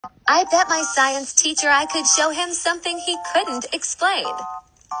I bet my science teacher I could show him something he couldn't explain.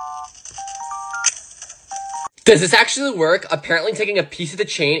 Does this actually work? Apparently taking a piece of the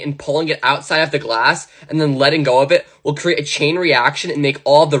chain and pulling it outside of the glass and then letting go of it will create a chain reaction and make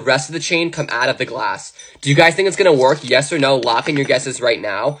all of the rest of the chain come out of the glass. Do you guys think it's going to work? Yes or no? Lock in your guesses right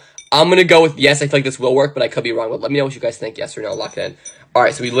now. I'm going to go with yes. I feel like this will work, but I could be wrong. But let me know what you guys think. Yes or no? Lock it in. All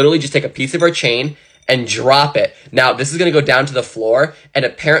right, so we literally just take a piece of our chain and drop it. Now, this is going to go down to the floor, and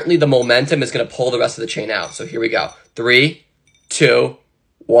apparently the momentum is going to pull the rest of the chain out. So here we go. 3, 2,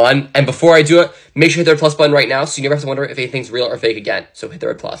 1. And before I do it, make sure you hit the red plus button right now so you never have to wonder if anything's real or fake again. So hit the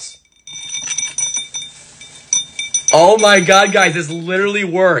red plus. Oh my god, guys, this literally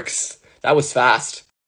works. That was fast.